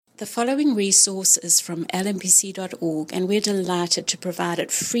The following resource is from lmpc.org, and we're delighted to provide it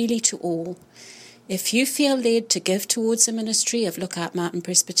freely to all. If you feel led to give towards the ministry of Lookout Mountain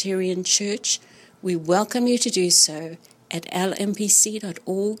Presbyterian Church, we welcome you to do so at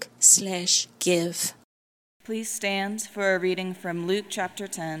lmpc.org/give. Please stand for a reading from Luke chapter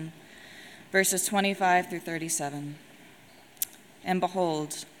 10, verses 25 through 37. And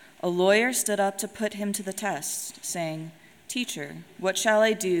behold, a lawyer stood up to put him to the test, saying, "Teacher, what shall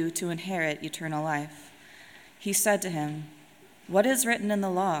I do to inherit eternal life?" He said to him, "What is written in the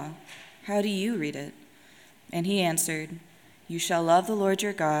law? How do you read it?" And he answered, "You shall love the Lord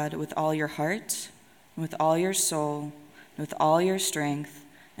your God with all your heart, and with all your soul, and with all your strength,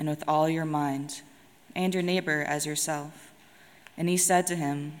 and with all your mind, and your neighbor as yourself." And he said to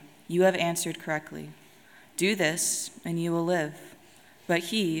him, "You have answered correctly. Do this, and you will live." But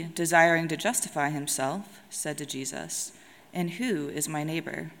he, desiring to justify himself, said to Jesus, "And who is my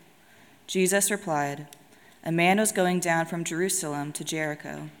neighbor?" Jesus replied, "A man was going down from Jerusalem to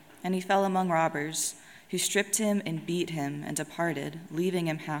Jericho, and he fell among robbers, who stripped him and beat him and departed, leaving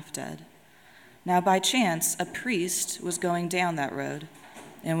him half dead. Now by chance a priest was going down that road,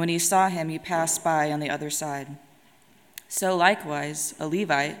 and when he saw him, he passed by on the other side. So likewise a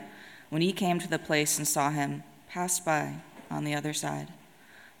Levite, when he came to the place and saw him, passed by on the other side.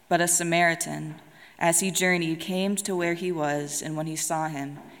 But a Samaritan, as he journeyed, came to where he was, and when he saw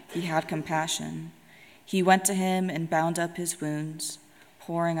him, he had compassion. He went to him and bound up his wounds,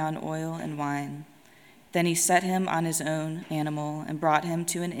 pouring on oil and wine. Then he set him on his own animal and brought him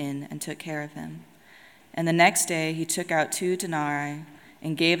to an inn and took care of him. And the next day he took out 2 denarii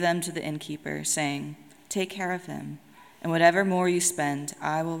and gave them to the innkeeper, saying, "Take care of him, and whatever more you spend,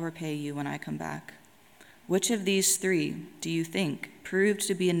 I will repay you when I come back." Which of these 3, do you think, proved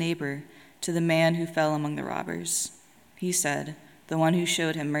to be a neighbor to the man who fell among the robbers? He said, "The one who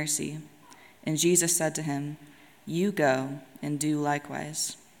showed him mercy." And Jesus said to him, "You go and do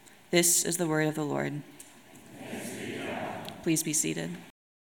likewise." This is the word of the Lord. Please be seated.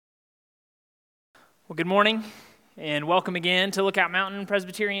 Well, good morning, and welcome again to Lookout Mountain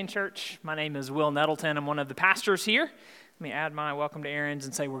Presbyterian Church. My name is Will Nettleton. I'm one of the pastors here. Let me add my welcome to Aaron's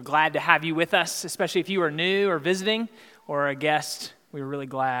and say we're glad to have you with us, especially if you are new or visiting or a guest. We're really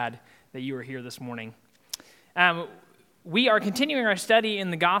glad that you are here this morning. We are continuing our study in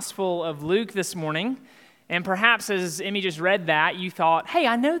the Gospel of Luke this morning, and perhaps as Emmy just read that, you thought, hey,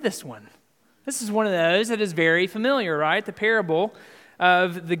 I know this one. This is one of those that is very familiar, right? The parable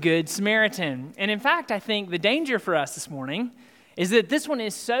of the Good Samaritan. And in fact, I think the danger for us this morning is that this one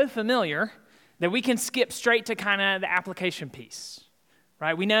is so familiar that we can skip straight to kind of the application piece,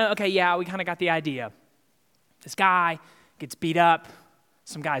 right? We know, okay, yeah, we kind of got the idea. This guy gets beat up.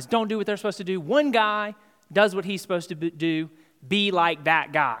 Some guys don't do what they're supposed to do. One guy does what he's supposed to do. Be like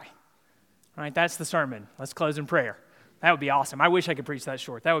that guy. All right, that's the sermon. Let's close in prayer. That would be awesome. I wish I could preach that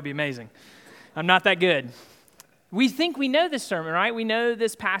short. That would be amazing. I'm not that good. We think we know this sermon, right? We know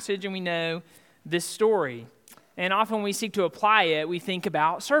this passage and we know this story. And often when we seek to apply it, we think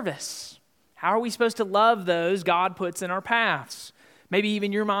about service. How are we supposed to love those God puts in our paths? Maybe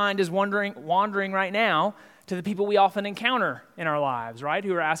even your mind is wandering right now to the people we often encounter in our lives, right,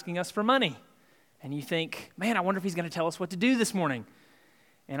 who are asking us for money. And you think, man, I wonder if he's going to tell us what to do this morning.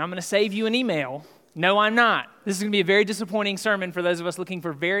 And I'm going to save you an email. No, I'm not. This is going to be a very disappointing sermon for those of us looking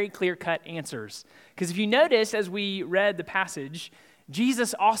for very clear-cut answers. Because if you notice, as we read the passage,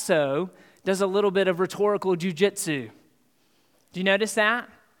 Jesus also does a little bit of rhetorical jujitsu. Do you notice that?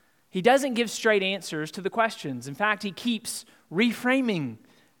 He doesn't give straight answers to the questions. In fact, he keeps reframing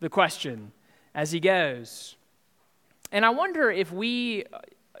the question as he goes. And I wonder if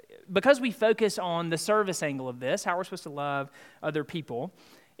because we focus on the service angle of this, how we're supposed to love other people,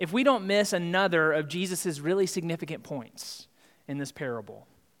 if we don't miss another of Jesus' really significant points in this parable.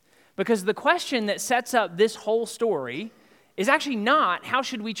 Because the question that sets up this whole story is actually not, how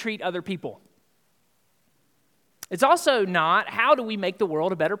should we treat other people? It's also not, how do we make the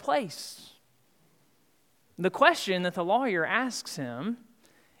world a better place? The question that the lawyer asks him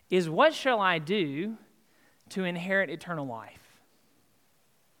is, what shall I do to inherit eternal life?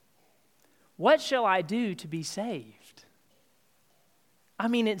 What shall I do to be saved? I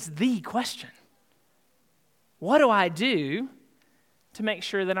mean, it's the question. What do I do to make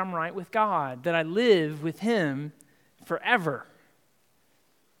sure that I'm right with God, that I live with Him forever?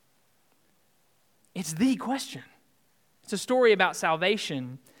 It's the question. It's a story about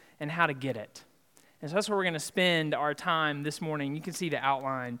salvation and how to get it. And so that's where we're going to spend our time this morning. You can see the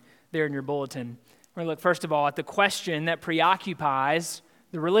outline there in your bulletin. We're going to look, first of all, at the question that preoccupies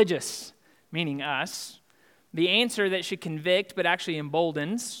the religious, meaning us, the answer that should convict but actually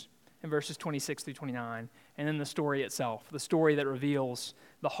emboldens in verses 26 through 29, and then the story itself, the story that reveals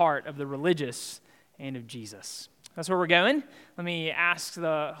the heart of the religious and of Jesus. That's where we're going. Let me ask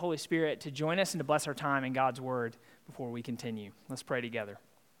the Holy Spirit to join us and to bless our time in God's Word before we continue. Let's pray together.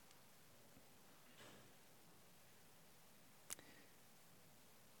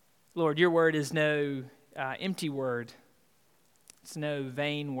 Lord, your word is no empty word. It's no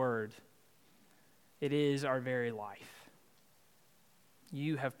vain word. It is our very life.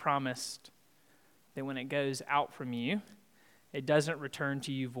 You have promised that when it goes out from you, it doesn't return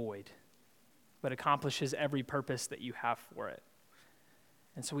to you void, but accomplishes every purpose that you have for it.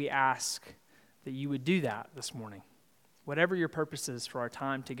 And so we ask that you would do that this morning. Whatever your purposes for our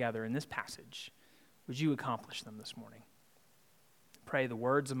time together in this passage, would you accomplish them this morning? Pray the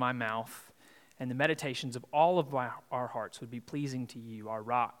words of my mouth and the meditations of all of our hearts would be pleasing to you, our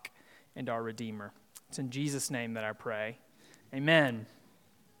rock and our Redeemer. It's in Jesus' name that I pray. Amen.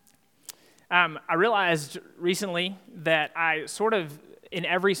 I realized recently that I sort of, in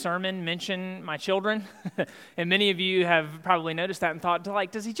every sermon, mention my children. And many of you have probably noticed that and thought,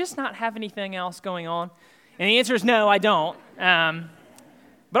 does he just not have anything else going on? And the answer is no, I don't.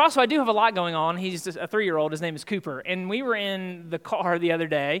 But also, I do have a lot going on. He's just a 3-year-old. His name is Cooper. And we were in the car the other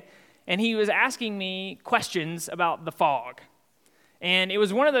day, and he was asking me questions about the fog. And it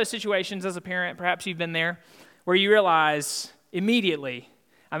was one of those situations as a parent, perhaps you've been there, where you realize immediately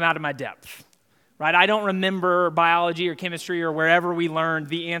I'm out of my depth, right? I don't remember biology or chemistry or wherever we learned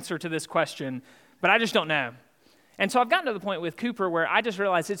the answer to this question, but I just don't know. And so I've gotten to the point with Cooper where I just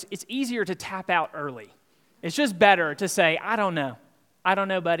realized it's easier to tap out early. It's just better to say, I don't know. I don't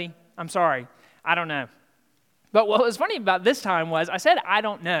know, buddy. I'm sorry. I don't know. But what was funny about this time was I said, I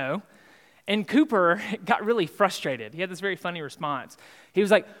don't know, and Cooper got really frustrated. He had this very funny response. He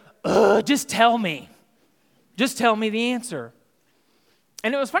was like, just tell me. Just tell me the answer.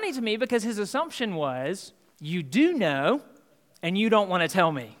 And it was funny to me because his assumption was, you do know, and you don't want to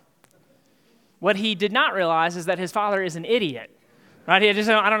tell me. What he did not realize is that his father is an idiot. Right? He just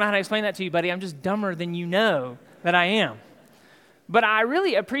said, I don't know how to explain that to you, buddy. I'm just dumber than you know that I am. But I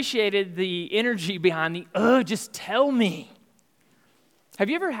really appreciated the energy behind the, just tell me. Have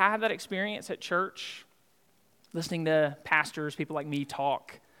you ever had that experience at church? Listening to pastors, people like me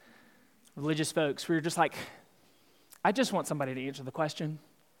talk, religious folks, where you're just like, I just want somebody to answer the question.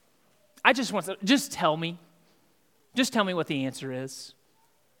 Just tell me. Just tell me what the answer is.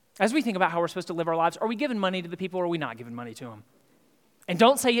 As we think about how we're supposed to live our lives, are we giving money to the people or are we not giving money to them? And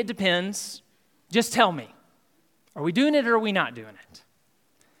don't say it depends. Just tell me. Are we doing it or are we not doing it?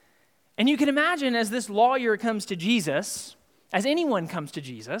 And you can imagine as this lawyer comes to Jesus, as anyone comes to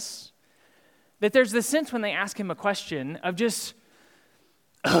Jesus, that there's this sense when they ask him a question of just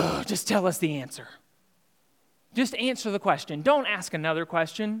tell us the answer. Just answer the question. Don't ask another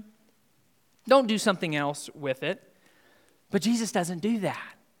question. Don't do something else with it. But Jesus doesn't do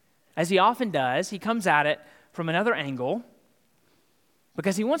that. As he often does, he comes at it from another angle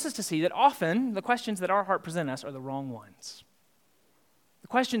because he wants us to see that often the questions that our heart present us are the wrong ones. The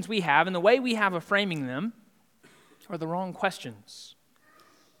questions we have and the way we have of framing them are the wrong questions.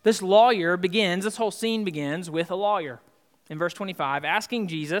 This whole scene begins with a lawyer. In verse 25, asking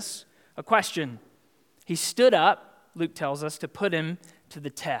Jesus a question. He stood up, Luke tells us, to put him to the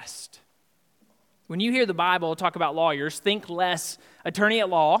test. When you hear the Bible talk about lawyers, think less attorney at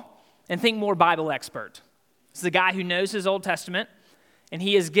law and think more Bible expert. This is a guy who knows his Old Testament, and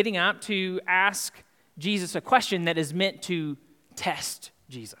he is getting up to ask Jesus a question that is meant to test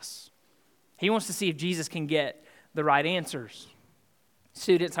Jesus. He wants to see if Jesus can get the right answers.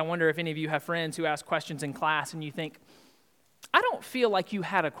 Students, I wonder if any of you have friends who ask questions in class and you think, I don't feel like you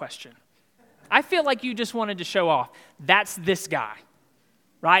had a question. I feel like you just wanted to show off. That's this guy,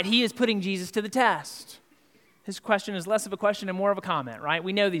 right? He is putting Jesus to the test. His question is less of a question and more of a comment, right?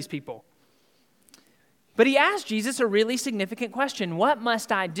 We know these people. But he asked Jesus a really significant question. What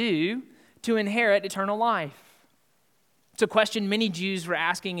must I do to inherit eternal life? It's a question many Jews were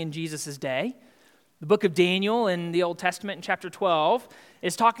asking in Jesus' day. The book of Daniel in the Old Testament in chapter 12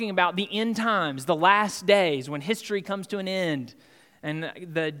 is talking about the end times, the last days when history comes to an end and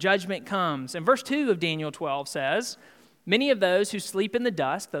the judgment comes. And verse 2 of Daniel 12 says, many of those who sleep in the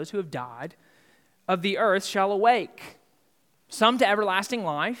dust, those who have died, of the earth shall awake, some to everlasting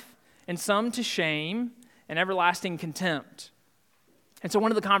life and some to shame and everlasting contempt. And so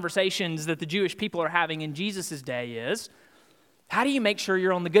one of the conversations that the Jewish people are having in Jesus' day is, how do you make sure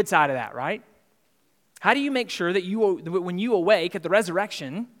you're on the good side of that, right? How do you make sure that when you awake at the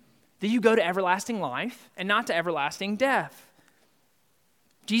resurrection, that you go to everlasting life and not to everlasting death?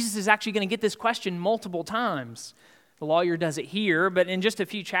 Jesus is actually going to get this question multiple times The lawyer does it here, but in just a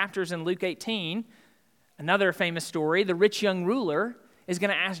few chapters in Luke 18, another famous story, the rich young ruler is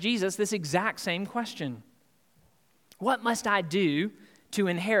going to ask Jesus this exact same question. What must I do to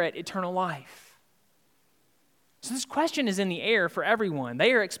inherit eternal life? So this question is in the air for everyone.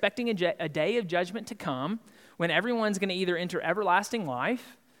 They are expecting a day of judgment to come when everyone's going to either enter everlasting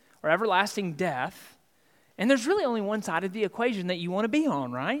life or everlasting death. And there's really only one side of the equation that you want to be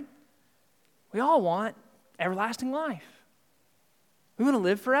on, right? We all want everlasting life. We want to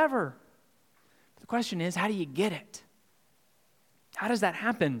live forever. The question is, how do you get it? How does that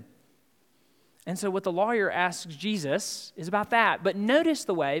happen? And so what the lawyer asks Jesus is about that. But notice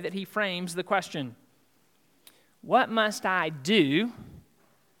the way that he frames the question. What must I do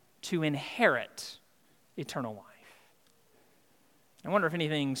to inherit eternal life? I wonder if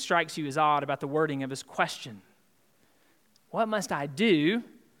anything strikes you as odd about the wording of his question. What must I do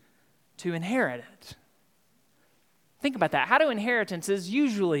to inherit it? Think about that. How do inheritances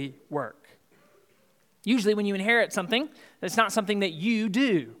usually work? Usually when you inherit something, it's not something that you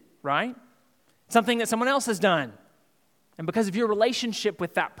do, right? It's something that someone else has done. And because of your relationship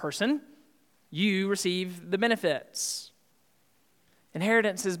with that person, you receive the benefits.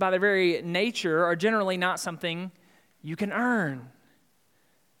 Inheritances, by their very nature, are generally not something you can earn.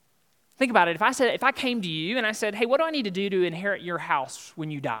 Think about it. If I came to you and I said, hey, what do I need to do to inherit your house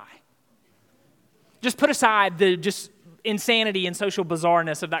when you die? Just put aside the just insanity and social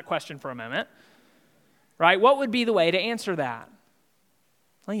bizarreness of that question for a moment. Right? What would be the way to answer that?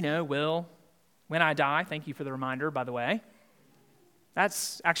 Well, when I die, thank you for the reminder, by the way,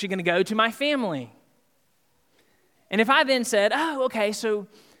 that's actually going to go to my family. And if I then said, oh, okay, so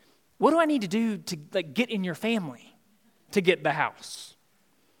what do I need to do to get in your family to get the house?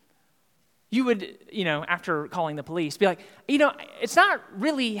 You would, after calling the police, be like, it's not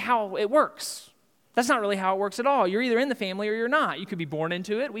really how it works. That's not really how it works at all. You're either in the family or you're not. You could be born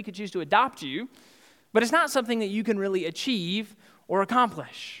into it. We could choose to adopt you. But it's not something that you can really achieve or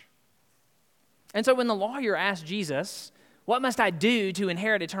accomplish. And so when the lawyer asked Jesus, what must I do to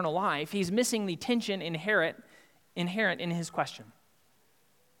inherit eternal life? He's missing the tension inherent in his question.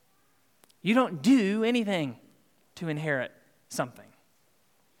 You don't do anything to inherit something.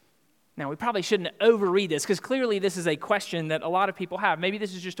 Now, we probably shouldn't overread this because clearly this is a question that a lot of people have. Maybe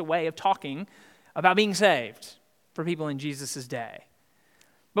this is just a way of talking about being saved for people in Jesus' day.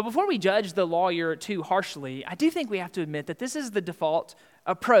 But before we judge the lawyer too harshly, I do think we have to admit that this is the default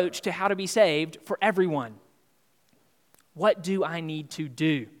approach to how to be saved for everyone. What do I need to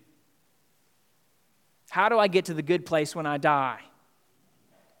do? How do I get to the good place when I die?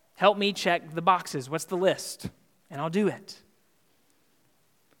 Help me check the boxes. What's the list? And I'll do it.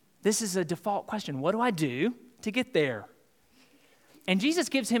 This is a default question. What do I do to get there? And Jesus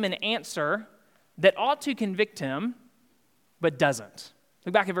gives him an answer that ought to convict him, but doesn't.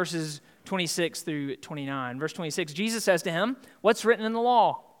 Look back at verses 26 through 29. Verse 26, Jesus says to him, what's written in the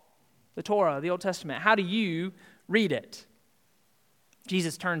law? The Torah, the Old Testament. How do you read it?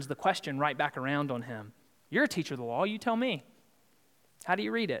 Jesus turns the question right back around on him. You're a teacher of the law, you tell me. How do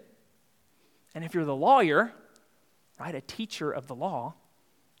you read it? And if you're the lawyer, right, a teacher of the law,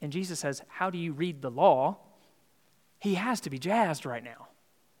 and Jesus says, how do you read the law? He has to be jazzed right now.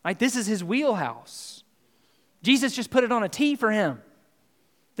 Right? This is his wheelhouse. Jesus just put it on a tee for him.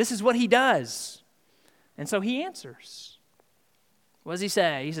 This is what he does. And so he answers. What does he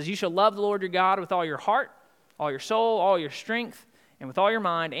say? He says, you shall love the Lord your God with all your heart, all your soul, all your strength, and with all your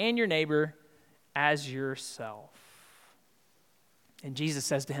mind, and your neighbor as yourself. And Jesus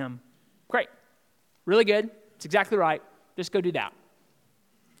says to him, great, really good, it's exactly right, just go do that.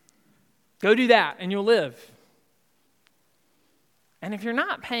 Go do that and you'll live. And if you're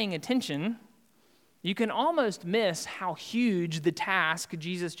not paying attention, you can almost miss how huge the task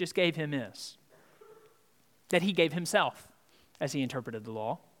Jesus just gave him is. That he gave himself as he interpreted the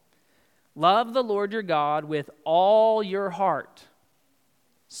law. Love the Lord your God with all your heart,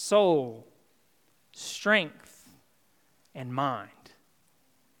 soul, strength, and mind.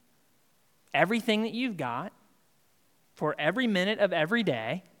 Everything that you've got for every minute of every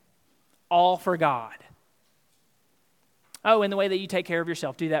day, all for God. Oh, and the way that you take care of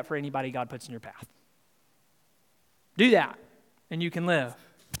yourself, do that for anybody God puts in your path. Do that, and you can live.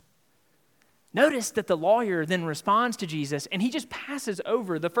 Notice that the lawyer then responds to Jesus, and he just passes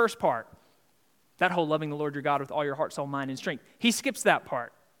over the first part. That whole loving the Lord your God with all your heart, soul, mind, and strength. He skips that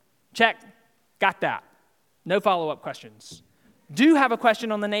part. Check. Got that. No follow-up questions. Do have a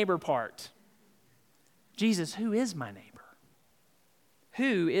question on the neighbor part. Jesus, who is my neighbor?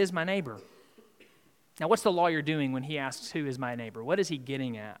 Who is my neighbor? Now, what's the lawyer doing when he asks, who is my neighbor? What is he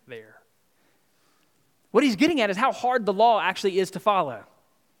getting at there? What he's getting at is how hard the law actually is to follow.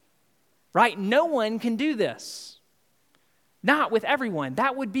 Right? No one can do this. Not with everyone.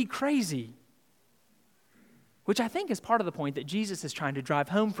 That would be crazy. Which I think is part of the point that Jesus is trying to drive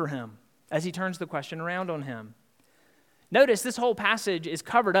home for him as he turns the question around on him. Notice this whole passage is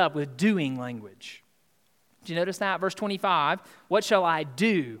covered up with doing language. Did you notice that? Verse 25, what shall I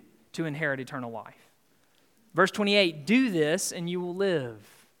do to inherit eternal life? Verse 28, do this and you will live.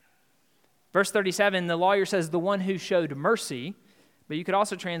 Verse 37, the lawyer says, the one who showed mercy, but you could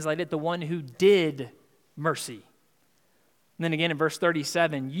also translate it, the one who did mercy. And then again in verse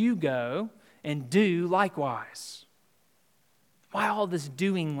 37, you go and do likewise. Why all this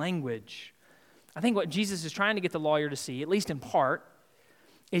doing language? I think what Jesus is trying to get the lawyer to see, at least in part,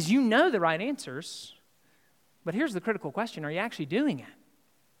 is you know the right answers, but here's the critical question, are you actually doing it?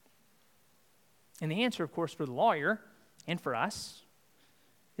 And the answer, of course, for the lawyer and for us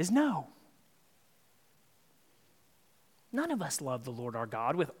is no. None of us love the Lord our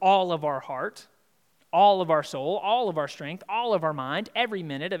God with all of our heart, all of our soul, all of our strength, all of our mind, every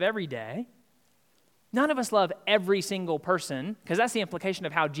minute of every day. None of us love every single person, because that's the implication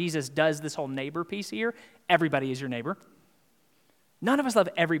of how Jesus does this whole neighbor piece here. Everybody is your neighbor. None of us love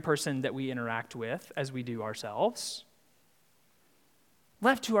every person that we interact with as we do ourselves.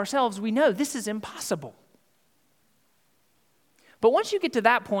 Left to ourselves, we know this is impossible. But once you get to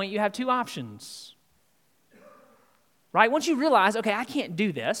that point, you have two options. Right? Once you realize, okay, I can't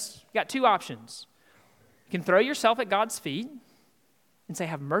do this, you got two options. You can throw yourself at God's feet and say,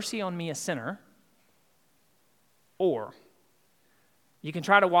 have mercy on me, a sinner. Or you can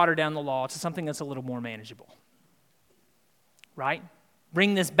try to water down the law to something that's a little more manageable. Right?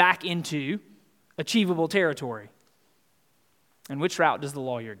 Bring this back into achievable territory. And which route does the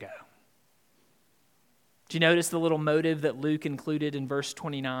lawyer go? Do you notice the little motive that Luke included in verse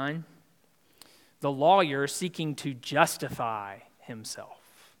 29? The lawyer, seeking to justify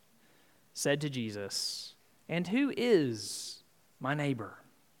himself, said to Jesus, and who is my neighbor?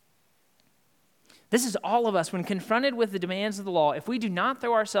 This is all of us when confronted with the demands of the law. If we do not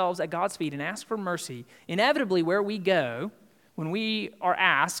throw ourselves at God's feet and ask for mercy, inevitably where we go, when we are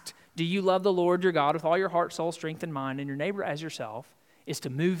asked, do you love the Lord your God with all your heart, soul, strength, and mind, and your neighbor as yourself, is to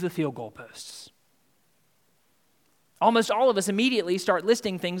move the field goal posts. Almost all of us immediately start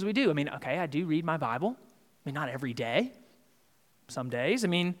listing things we do. I mean, okay, I do read my Bible. I mean, not every day. Some days. I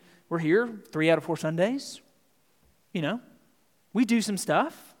mean, we're here 3 out of 4 Sundays. You know, we do some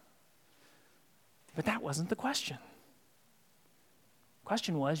stuff. But that wasn't the question. The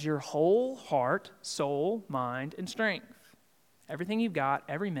question was your whole heart, soul, mind, and strength. Everything you've got,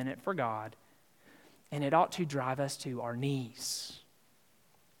 every minute for God. And it ought to drive us to our knees.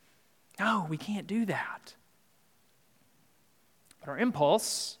 No, we can't do that. But our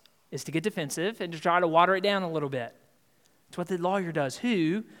impulse is to get defensive and to try to water it down a little bit. It's what the lawyer does.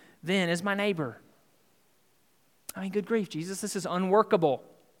 Who then is my neighbor? I mean, good grief, Jesus, this is unworkable.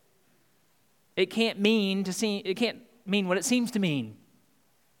 It can't mean what it seems to mean.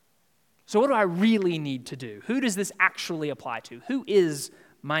 So what do I really need to do? Who does this actually apply to? Who is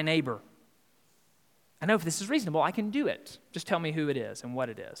my neighbor? I know if this is reasonable, I can do it. Just tell me who it is and what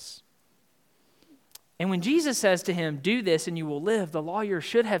it is. And when Jesus says to him, do this and you will live, the lawyer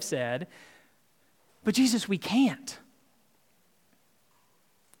should have said, but Jesus, we can't.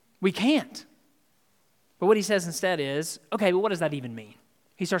 We can't. But what he says instead is, okay, but what does that even mean?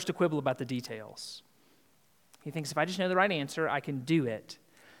 He starts to quibble about the details. He thinks if I just know the right answer, I can do it.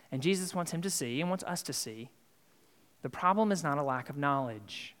 And Jesus wants him to see and wants us to see, the problem is not a lack of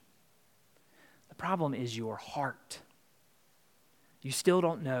knowledge. The problem is your heart. You still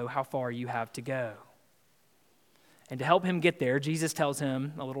don't know how far you have to go. And to help him get there, Jesus tells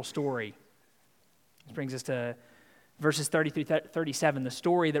him a little story. This brings us to verses 30 through 37, the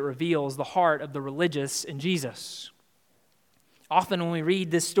story that reveals the heart of the religious in Jesus. Often when we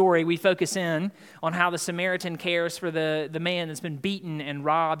read this story, we focus in on how the Samaritan cares for the man that's been beaten and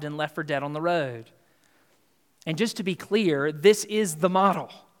robbed and left for dead on the road. And just to be clear, this is the model.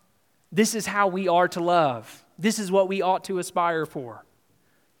 This is how we are to love. This is what we ought to aspire for.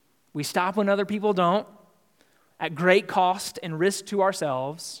 We stop when other people don't, at great cost and risk to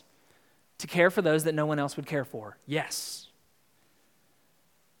ourselves, to care for those that no one else would care for. Yes.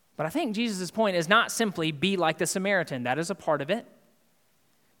 But I think Jesus' point is not simply be like the Samaritan. That is a part of it,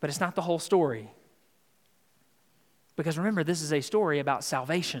 but it's not the whole story. Because remember, this is a story about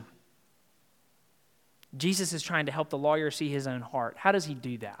salvation. Jesus is trying to help the lawyer see his own heart. How does he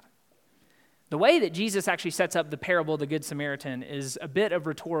do that? The way that Jesus actually sets up the parable of the Good Samaritan is a bit of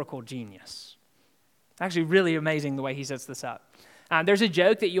rhetorical genius. It's actually really amazing the way he sets this up. There's a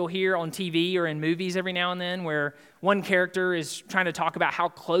joke that you'll hear on TV or in movies every now and then where one character is trying to talk about how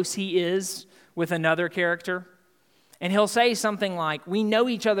close he is with another character. And he'll say something like, we know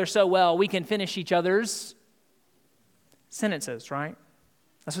each other so well, we can finish each other's sentences, right?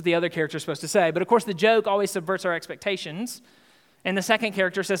 That's what the other character is supposed to say. But of course, the joke always subverts our expectations. And the second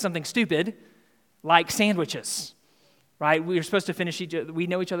character says something stupid, like sandwiches, right? We're supposed to finish we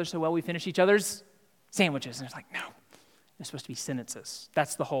know each other so well, we finish each other's sandwiches. And it's like, no, they're supposed to be sentences.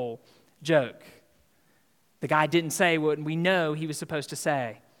 That's the whole joke. The guy didn't say what we know he was supposed to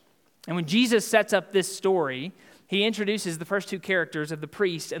say. And when Jesus sets up this story, he introduces the first two characters of the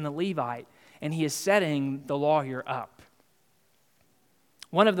priest and the Levite, and he is setting the lawyer up.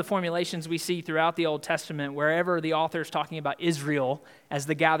 One of the formulations we see throughout the Old Testament, wherever the author is talking about Israel as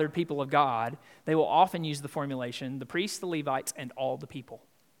the gathered people of God, they will often use the formulation, the priests, the Levites, and all the people.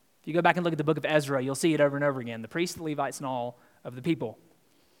 If you go back and look at the book of Ezra, you'll see it over and over again, the priests, the Levites, and all of the people.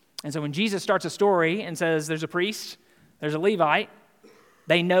 And so when Jesus starts a story and says there's a priest, there's a Levite,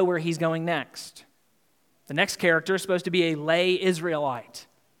 they know where he's going next. The next character is supposed to be a lay Israelite,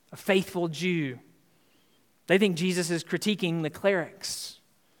 a faithful Jew. They think Jesus is critiquing the clerics.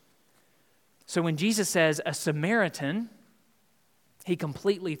 So when Jesus says a Samaritan, he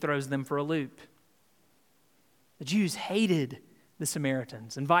completely throws them for a loop. The Jews hated the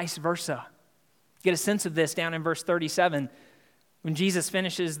Samaritans and vice versa. Get a sense of this down in verse 37. When Jesus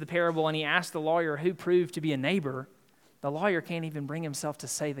finishes the parable and he asks the lawyer who proved to be a neighbor, the lawyer can't even bring himself to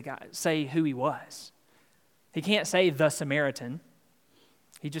say who he was. He can't say the Samaritan.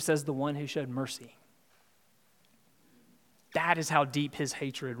 He just says the one who showed mercy. That is how deep his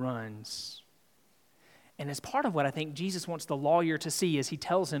hatred runs. And as part of what I think Jesus wants the lawyer to see as he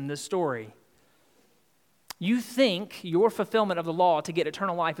tells him this story. You think your fulfillment of the law to get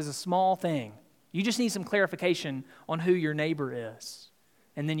eternal life is a small thing. You just need some clarification on who your neighbor is.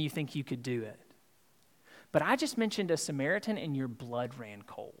 And then you think you could do it. But I just mentioned a Samaritan and your blood ran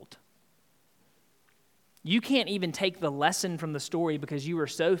cold. You can't even take the lesson from the story because you are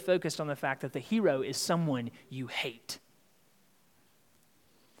so focused on the fact that the hero is someone you hate.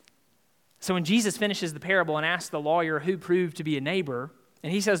 So when Jesus finishes the parable and asks the lawyer who proved to be a neighbor,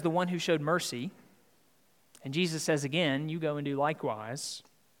 and he says the one who showed mercy, and Jesus says again, you go and do likewise,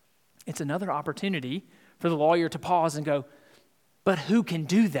 it's another opportunity for the lawyer to pause and go, but who can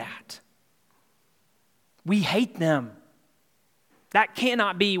do that? We hate them. That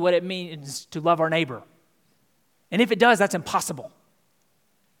cannot be what it means to love our neighbor. And if it does, that's impossible.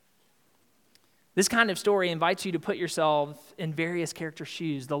 This kind of story invites you to put yourself in various characters'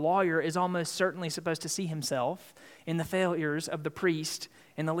 shoes. The lawyer is almost certainly supposed to see himself in the failures of the priest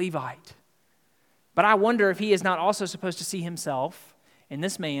and the Levite. But I wonder if he is not also supposed to see himself in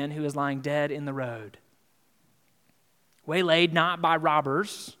this man who is lying dead in the road. Waylaid not by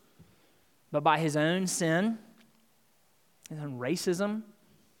robbers, but by his own sin, his own racism,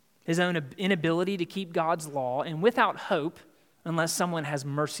 his own inability to keep God's law, and without hope unless someone has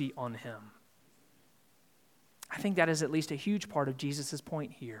mercy on him. I think that is at least a huge part of Jesus'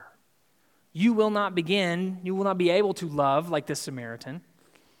 point here. You will not be able to love like this Samaritan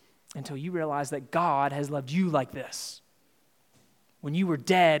until you realize that God has loved you like this when you were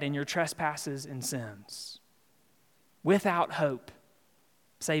dead in your trespasses and sins, without hope,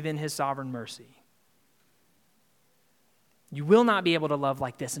 save in his sovereign mercy. You will not be able to love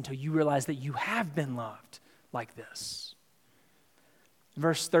like this until you realize that you have been loved like this.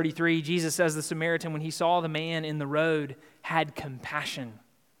 Verse 33, Jesus says the Samaritan, when he saw the man in the road, had compassion.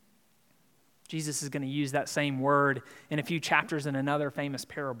 Jesus is going to use that same word in a few chapters in another famous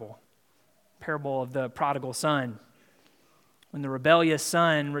parable of the prodigal son. When the rebellious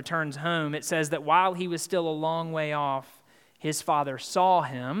son returns home, it says that while he was still a long way off, his father saw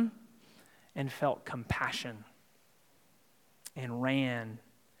him and felt compassion and ran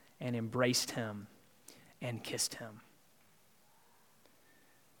and embraced him and kissed him.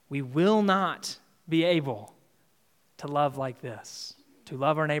 We will not be able to love like this, to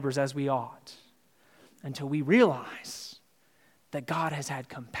love our neighbors as we ought, until we realize that God has had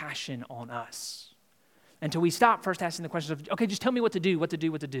compassion on us. Until we stop first asking the questions of, okay, just tell me what to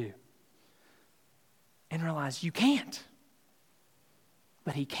do. And realize you can't.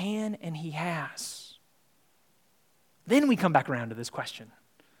 But he can and he has. Then we come back around to this question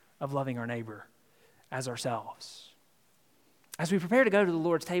of loving our neighbor as ourselves. As we prepare to go to the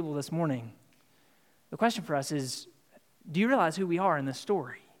Lord's table this morning, the question for us is, do you realize who we are in this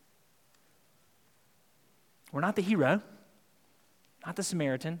story? We're not the hero, not the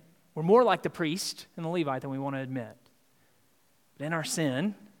Samaritan. We're more like the priest and the Levite than we want to admit. But in our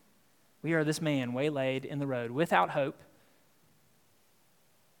sin, we are this man waylaid in the road without hope,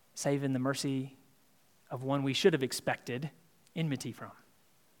 save in the mercy of one we should have expected enmity from.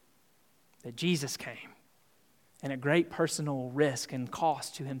 That Jesus came and at great personal risk and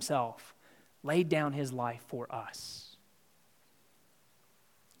cost to himself laid down his life for us.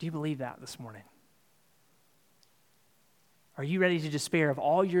 Do you believe that this morning? Are you ready to despair of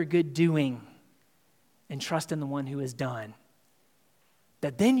all your good doing and trust in the one who has done?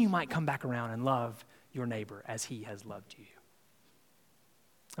 That then you might come back around and love your neighbor as he has loved you.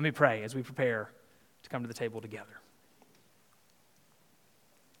 Let me pray as we prepare to come to the table together.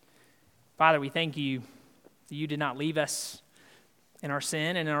 Father, we thank you that you did not leave us in our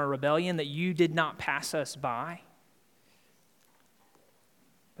sin and in our rebellion, that you did not pass us by,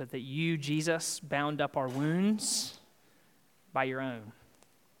 but that you, Jesus, bound up our wounds by your own.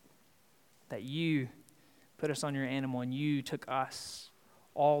 That you put us on your animal and you took us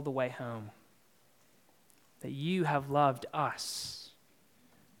all the way home. That you have loved us,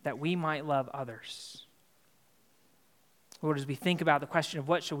 that we might love others. Lord, as we think about the question of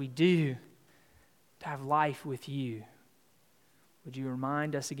what shall we do to have life with you, would you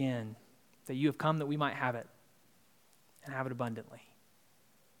remind us again that you have come that we might have it and have it abundantly.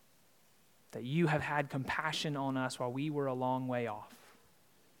 That you have had compassion on us while we were a long way off.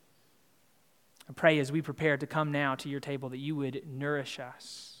 I pray as we prepare to come now to your table that you would nourish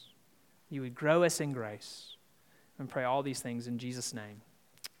us, you would grow us in grace, and pray all these things in Jesus' name.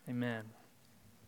 Amen.